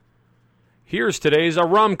Here's today's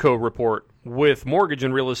Aramco report with mortgage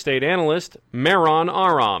and real estate analyst Mehran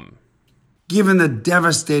Aram. Given the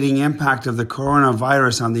devastating impact of the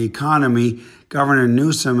coronavirus on the economy, Governor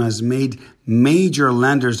Newsom has made major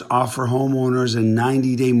lenders offer homeowners a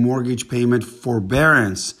 90-day mortgage payment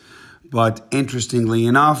forbearance. But interestingly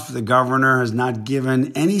enough, the governor has not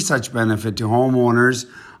given any such benefit to homeowners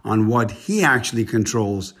on what he actually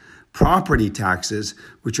controls, property taxes,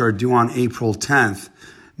 which are due on April 10th.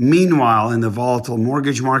 Meanwhile, in the volatile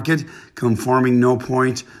mortgage market, conforming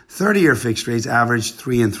no-point 30-year fixed rates averaged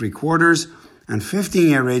 3 3/4 and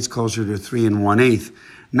 15-year rates closer to 3 1/8.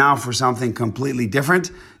 Now for something completely different.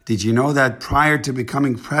 Did you know that prior to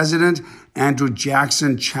becoming president, Andrew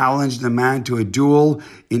Jackson challenged the man to a duel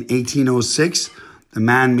in 1806? The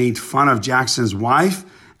man made fun of Jackson's wife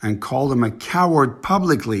and called him a coward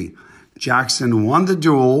publicly. Jackson won the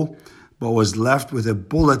duel, but was left with a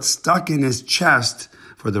bullet stuck in his chest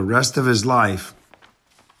for the rest of his life.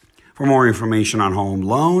 For more information on home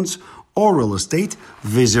loans or real estate,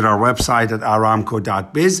 visit our website at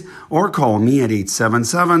aramco.biz or call me at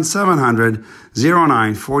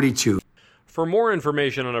 877-700-0942. For more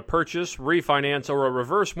information on a purchase, refinance, or a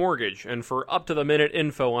reverse mortgage, and for up-to-the-minute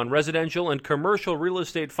info on residential and commercial real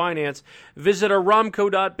estate finance, visit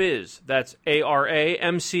aramco.biz. That's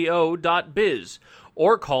ARAMCO.biz.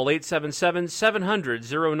 Or call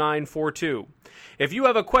 877-700-0942. If you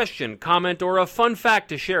have a question, comment, or a fun fact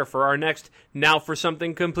to share for our next Now for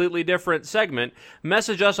Something Completely Different segment,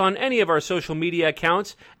 message us on any of our social media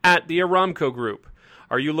accounts at the Aramco Group.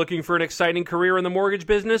 Are you looking for an exciting career in the mortgage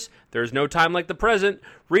business? There's no time like the present.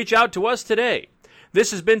 Reach out to us today.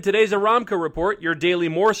 This has been today's Aramco Report, your daily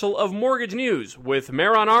morsel of mortgage news with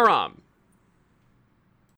Mehran Aram.